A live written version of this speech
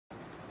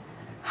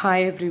Hi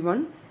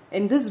everyone.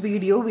 In this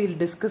video, we'll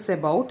discuss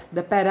about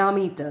the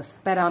parameters.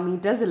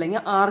 Parameters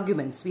അല്ലെങ്കിൽ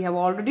arguments. We have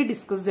already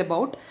discussed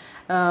about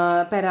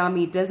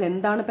parameters.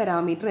 എന്താണ്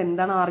parameter,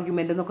 എന്താണ്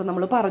argument എന്നൊക്കെ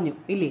നമ്മൾ പറഞ്ഞു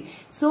ഇല്ലേ?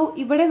 സോ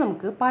ഇവിടെ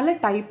നമുക്ക് പല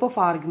ടൈപ്പ് ഓഫ്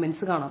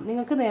ആർഗ്യുമെന്റ്സ് കാണാം.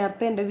 നിങ്ങൾക്ക്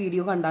നേരത്തെ എൻ്റെ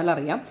വീഡിയോ കണ്ടാൽ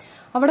അറിയാം.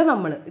 അവിടെ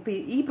നമ്മൾ ഇപ്പൊ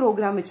ഈ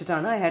പ്രോഗ്രാം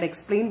വെച്ചിട്ടാണ് I had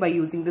explain by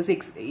using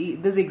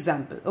this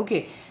example. Okay,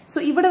 so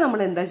ഇവിടെ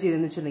നമ്മൾ എന്താ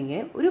ചെയ്തെന്ന്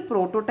വെച്ചിട്ടുണ്ടെങ്കിൽ ഒരു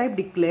പ്രോട്ടോടൈപ്പ്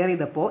ഡിക്ലെയർ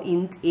ചെയ്തപ്പോൾ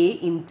ഇൻറ്റ് എ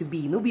ഇൻറ്റ്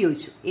ബി എന്ന്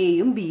ഉപയോഗിച്ചു.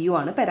 എയും ബിയും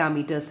ആണ്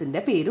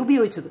പാരാമീറ്റേഴ്സിന്റെ പേര്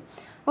ഉപയോഗിച്ചത്.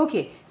 ഓക്കെ,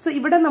 സോ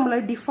ഇവിടെ നമ്മൾ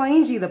ഡിഫൈൻ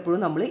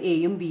ചെയ്തപ്പോഴും നമ്മൾ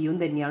എയും ബിയും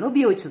തന്നെയാണ്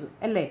ഉപയോഗിച്ചത്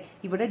അല്ലേ?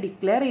 ഇവിടെ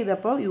ഡിക്ലെയർ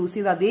ചെയ്തപ്പോൾ യൂസ്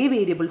ചെയ്ത അതേ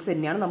വേരിയബിൾസ്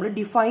തന്നെയാണ് നമ്മൾ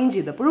ഡിഫൈൻ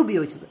ചെയ്തപ്പോൾ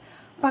ഉപയോഗിച്ചത്.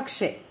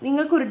 പക്ഷേ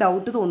നിങ്ങൾക്കൊരു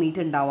ഡൗട്ട്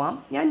തോന്നിയിട്ടുണ്ടാവാം,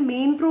 ഞാൻ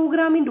മെയിൻ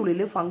പ്രോഗ്രാമിൻ്റെ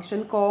ഉള്ളിൽ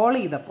ഫംഗ്ഷൻ കോൾ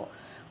ചെയ്തപ്പോൾ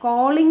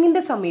കോളിങ്ങിന്റെ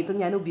സമയത്ത്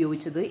ഞാൻ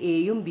ഉപയോഗിച്ചത്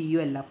എയും ബിയും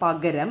അല്ല,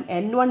 പകരം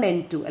N1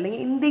 N2 അല്ലെങ്കിൽ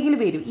എന്തെങ്കിലും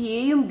വേരിയബിൾ, ഈ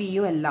എയും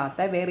ബിയും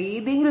അല്ലാത്ത വേറെ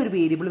ഏതെങ്കിലും ഒരു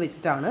വേരിയബിൾ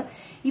വെച്ചിട്ടാണ്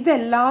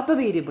ഇതല്ലാത്ത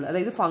വേരിയബിൾ,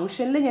 അതായത്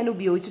ഫംഗ്ഷനിൽ ഞാൻ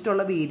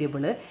ഉപയോഗിച്ചിട്ടുള്ള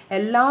വേരിയബിൾ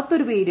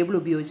അല്ലാത്തൊരു വേരിയബിൾ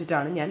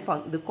ഉപയോഗിച്ചിട്ടാണ് ഞാൻ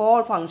ഇത്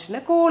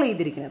ഫംഗ്ഷനെ കോൾ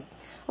ചെയ്തിരിക്കുന്നത്.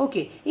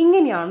 ഓക്കെ,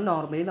 ഇങ്ങനെയാണ്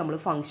നോർമലി നമ്മൾ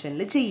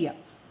ഫംഗ്ഷനിൽ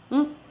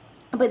ചെയ്യുക.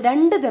 അപ്പോൾ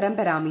രണ്ട് തരം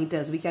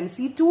parameters, we can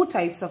see 2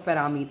 types of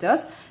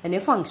parameters in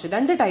a function.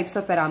 രണ്ട് ടൈപ്സ്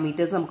ഓഫ്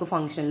പാരാമീറ്റേഴ്സ് നമുക്ക്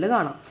ഫംഗ്ഷനിൽ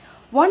കാണാം.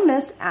 One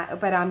is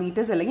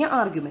parameters അല്ലെങ്കിൽ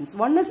arguments.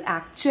 One is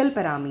actual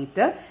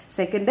parameter.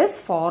 Second is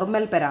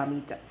formal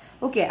parameter.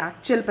 Okay,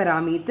 actual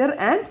parameter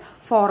and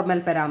formal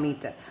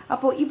parameter.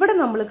 അപ്പോൾ ഇവിടെ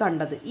നമ്മൾ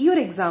കണ്ടത് ഈ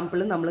ഒരു എക്സാമ്പിൾ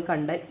നമ്മൾ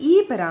കണ്ട ഈ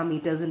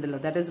പാരാമീറ്റേഴ്സ് ഉണ്ടല്ലോ,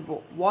 that is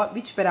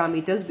which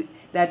parameters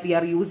that we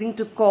are using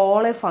to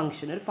call A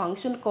function. ഒരു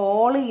ഫംഗ്ഷൻ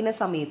കോൾ ചെയ്യുന്ന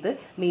സമയത്ത്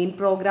മെയിൻ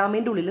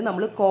പ്രോഗ്രാമിൻ്റെ ഉള്ളിൽ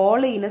നമ്മൾ കോൾ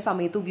ചെയ്യുന്ന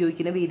സമയത്ത്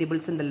ഉപയോഗിക്കുന്ന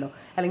വേരിയബിൾസ് ഉണ്ടല്ലോ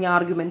അല്ലെങ്കിൽ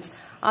ആർഗ്യുമെന്റ്സ്,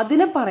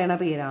 അതിനെ പറയണ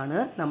പേരാണ്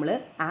നമ്മൾ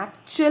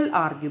ആക്ച്വൽ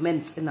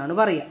ആർഗ്യുമെന്റ്സ് എന്നാണ്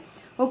പറയുക.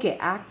 Okay,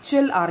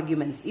 actual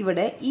arguments.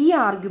 ഇവിടെ ഈ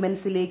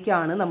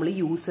ആർഗ്യുമെന്റ്സിലേക്കാണ് നമ്മൾ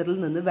യൂസറിൽ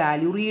നിന്ന്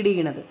വാല്യൂ റീഡ്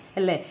ചെയ്യണത്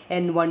അല്ലേ?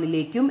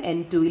 N1ലേക്കും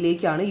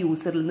N2ലേക്കാണ്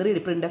യൂസറിൽ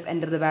നിന്ന് print of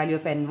enter the value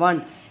of N1,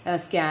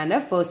 scan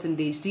of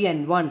 %d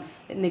N1.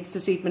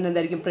 Next statement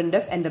എന്തായിരിക്കും? Print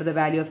of enter the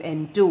value of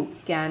N2,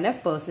 scan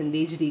of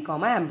 %d,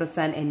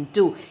 ampersand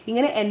N2.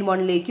 ഇങ്ങനെ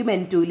N1ലേക്കും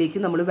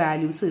N2ലേക്കും നമ്മൾ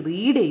വാല്യൂസ്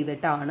റീഡ്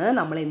ചെയ്തിട്ടാണ്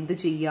നമ്മൾ എന്ത്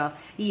ചെയ്യുക?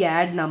 ഈ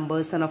ആഡ്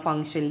നമ്പേഴ്സ് എന്ന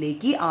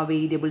ഫംഗ്ഷനിലേക്ക് ആ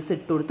വേരിയബിൾസ്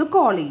ഇട്ടുകൊടുത്ത്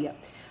കോൾ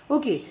ചെയ്യുക.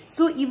 ഓക്കെ,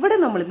 സോ ഇവിടെ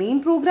നമ്മൾ മെയിൻ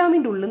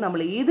പ്രോഗ്രാമിൻ്റെ ഉള്ളിൽ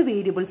നമ്മൾ ഏത്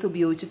വേരിയബിൾസ്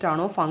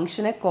ഉപയോഗിച്ചിട്ടാണോ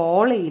ഫംഗ്ഷനെ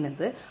കോൾ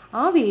ചെയ്യുന്നത്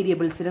ആ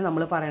വേരിയബിൾസിനെ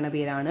നമ്മൾ പറയുന്ന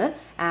പേരാണ്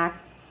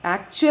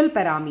ആക്ച്വൽ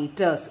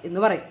പാരാമീറ്റേഴ്സ് എന്ന്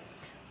പറയും.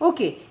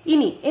 ഓക്കെ,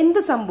 ഇനി എന്ത്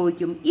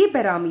സംഭവിക്കും? ഈ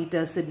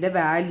പാരാമീറ്റേഴ്സിന്റെ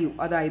വാല്യൂ,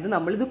 അതായത്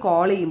നമ്മൾ ഇത്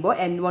കോൾ ചെയ്യുമ്പോൾ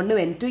N1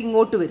 N2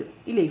 ഇങ്ങോട്ട് വരും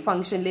ഇല്ലേ?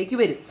 ഫംഗ്ഷനിലേക്ക്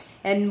വരും.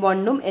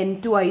 N1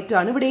 N2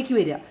 ആയിട്ടാണ് ഇവിടേക്ക്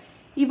വരിക.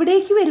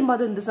 ഇവിടേക്ക് വരുമ്പോൾ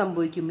അത് എന്ത്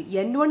സംഭവിക്കും?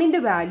 N1ന്റെ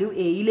വാല്യൂ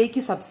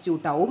എയിലേക്ക്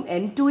സബ്സ്റ്റിറ്റ്യൂട്ട് ആവും,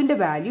 N2ന്റെ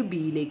വാല്യൂ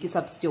ബിയിലേക്ക്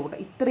സബ്സ്റ്റിറ്റ്യൂട്ട്.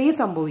 ഇത്രയേ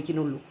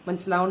സംഭവിക്കുന്നുള്ളൂ.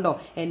 മനസ്സിലാവുണ്ടോ?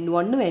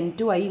 N1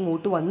 N2 ആയി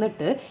ഇങ്ങോട്ട്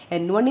വന്നിട്ട്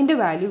N1ന്റെ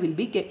value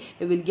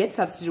will get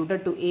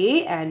substituted to A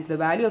and the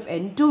value of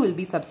N2 will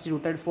be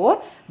substituted four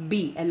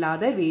B.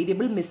 അല്ലാതെ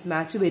വേരിയബിൾ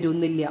മിസ്മാച്ച്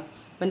വരുന്നില്ല.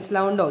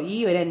 മനസ്സിലാവുണ്ടോ? ഈ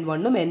ഒരു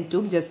N1 N2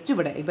 ജസ്റ്റ്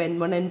ഇവിടെ ഇപ്പൊ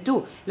N1 N2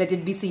 let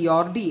it be C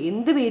or D,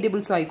 എന്ത്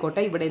വേരിയബിൾസ്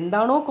ആയിക്കോട്ടെ, ഇവിടെ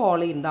എന്താണോ കോൾ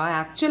ചെയ്യുന്നത് ആ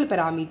ആക്ച്വൽ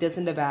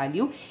പാരാമീറ്റേഴ്സിന്റെ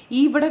വാല്യൂ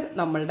ഇവിടെ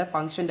നമ്മളുടെ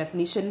ഫംഗ്ഷൻ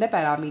ഡെഫിനിഷന്റെ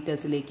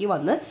പാരാമീറ്റേഴ്സിലേക്ക്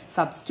വന്ന്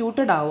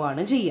സബ്സ്റ്റിറ്റ്യൂട്ടഡ്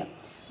ആവുകയാണ് ചെയ്യുക.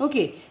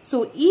 ഓക്കെ, സോ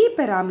ഈ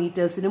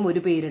പാരാമീറ്റേഴ്സിനും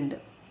ഒരു പേരുണ്ട്.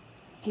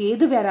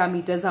 ഏത്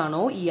പാരാമീറ്റേഴ്സ്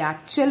ആണോ ഈ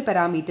ആക്ച്വൽ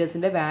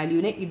പാരാമീറ്റേഴ്സിന്റെ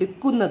വാല്യൂവിനെ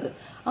എടുക്കുന്നത്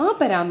ആ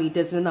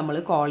പാരാമീറ്റേഴ്സിനെ നമ്മൾ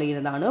കോൾ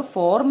ചെയ്യുന്നതാണ്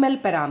ഫോർമൽ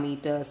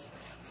പാരാമീറ്റേഴ്സ്.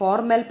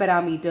 ഫോർമൽ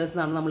പാരാമീറ്റേഴ്സ്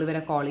എന്നാണ് നമ്മൾ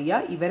ഇവരെ കോൾ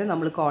ചെയ്യുക. ഇവരെ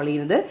നമ്മൾ കോൾ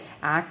ചെയ്യുന്നത്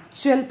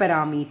ആക്ച്വൽ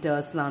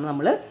പാരാമീറ്റേഴ്സ് എന്നാണ്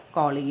നമ്മൾ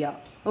കോൾ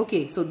ചെയ്യുക.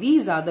 Okay, so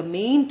these are the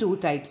main 2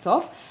 types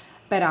of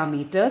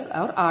parameters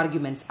or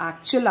arguments: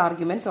 actual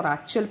arguments or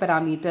actual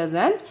parameters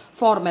and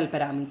formal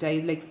parameter.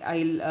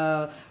 I'll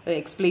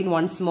explain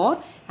once more.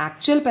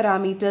 Actual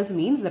parameters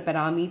means the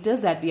parameters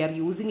that we are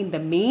using in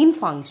the main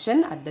function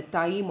at the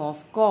time of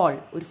call.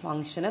 ഒരു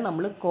ഫംഗ്ഷനെ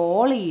നമ്മൾ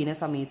call ചെയ്യുന്ന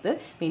സമയത്ത്,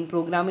 main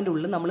പ്രോഗ്രാമിൻ്റെ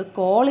ഉള്ളിൽ നമ്മൾ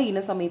call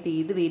ചെയ്യുന്ന സമയത്ത്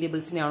ഏത്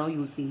വേരിയബിൾസിനെയാണോ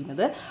യൂസ്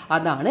ചെയ്യുന്നത്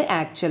അതാണ്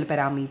ആക്ച്വൽ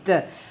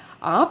പാരാമീറ്റർ.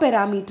 ആ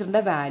പാരാമീറ്ററിന്റെ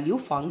വാല്യൂ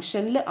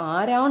ഫംഗ്ഷനിൽ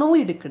ആരാണോ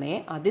എടുക്കണേ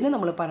അതിന്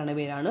നമ്മൾ പറയുന്ന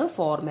പേരാണ്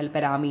ഫോർമൽ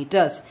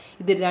പാരാമീറ്റേഴ്സ്.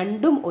 ഇത്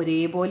രണ്ടും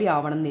ഒരേപോലെ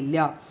ആവണമെന്നില്ല.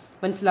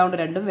 മനസ്സിലാവേണ്ട,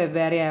 രണ്ടും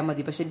വെവ്വേറെ ആയാൽ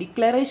മതി. പക്ഷെ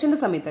ഡിക്ലറേഷന്റെ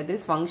സമയത്ത്,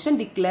 അതായത് ഫംഗ്ഷൻ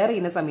ഡിക്ലെയർ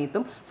ചെയ്യുന്ന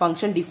സമയത്തും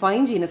ഫംഗ്ഷൻ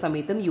ഡിഫൈൻ ചെയ്യുന്ന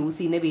സമയത്തും യൂസ്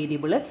ചെയ്യുന്ന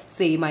വേരിയബിൾ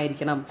സെയിം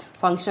ആയിരിക്കണം.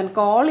 ഫംഗ്ഷൻ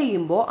കോൾ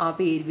ചെയ്യുമ്പോൾ ആ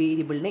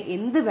വേരിയബിളിനെ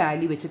എന്ത്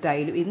വാല്യൂ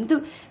വെച്ചിട്ടായാലും എന്ത്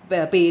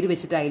പേര്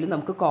വെച്ചിട്ടായാലും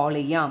നമുക്ക് കോൾ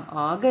ചെയ്യാം.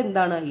 ആകെ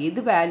എന്താണ്,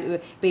 ഏത്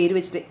പേര്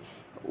വെച്ചിട്ട്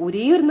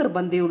ഒരേ ഒരു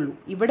നിർബന്ധമേ ഉള്ളൂ,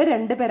 ഇവിടെ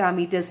 2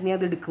 പാരാമീറ്റേഴ്സിനെ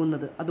അത്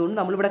എടുക്കുന്നത്. അതുകൊണ്ട്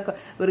നമ്മളിവിടെ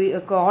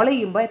കോൾ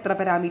ചെയ്യുമ്പോൾ എത്ര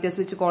പാരാമീറ്റേഴ്സ്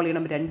വെച്ച് കോൾ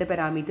ചെയ്യണം? 2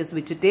 പാരാമീറ്റേഴ്സ്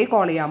വെച്ചിട്ടേ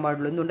കോൾ ചെയ്യാൻ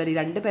പാടുള്ളൂ. എന്തുകൊണ്ട്?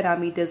 2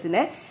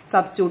 പാരാമീറ്റേഴ്സിനെ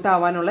സബ്സ്റ്റിറ്റ്യൂട്ട്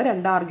ആവാനുള്ള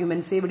 2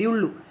 ആർഗ്യുമെന്റ്സേ ഇവിടെ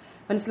ഉള്ളൂ.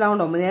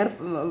 മനസ്സിലാവുണ്ടോ?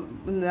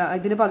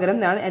 ഇതിന് പകരം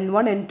ഞാൻ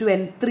N1 N2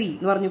 N3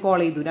 എന്ന് പറഞ്ഞ് കോൾ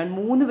ചെയ്തു.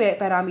 3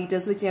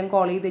 പാരാമീറ്റേഴ്സ് വെച്ച് ഞാൻ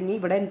കോൾ ചെയ്ത് കഴിഞ്ഞാൽ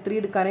ഇവിടെ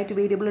N3 എടുക്കാനായിട്ട്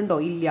വേരിയബിൾ ഉണ്ടോ?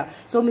 ഇല്ല.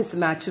 സോ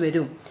മിസ്മാച്ച്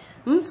വരും.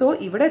 സോ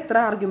ഇവിടെ എത്ര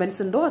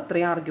ആർഗ്യുമെന്റ്സ് ഉണ്ടോ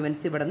അത്രയും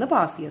ആർഗ്യുമെന്റ്സ് ഇവിടെ നിന്ന്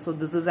പാസ് ചെയ്യുക. So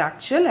this is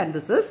actual and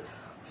this is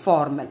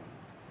formal.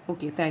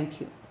 Okay, thank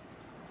you.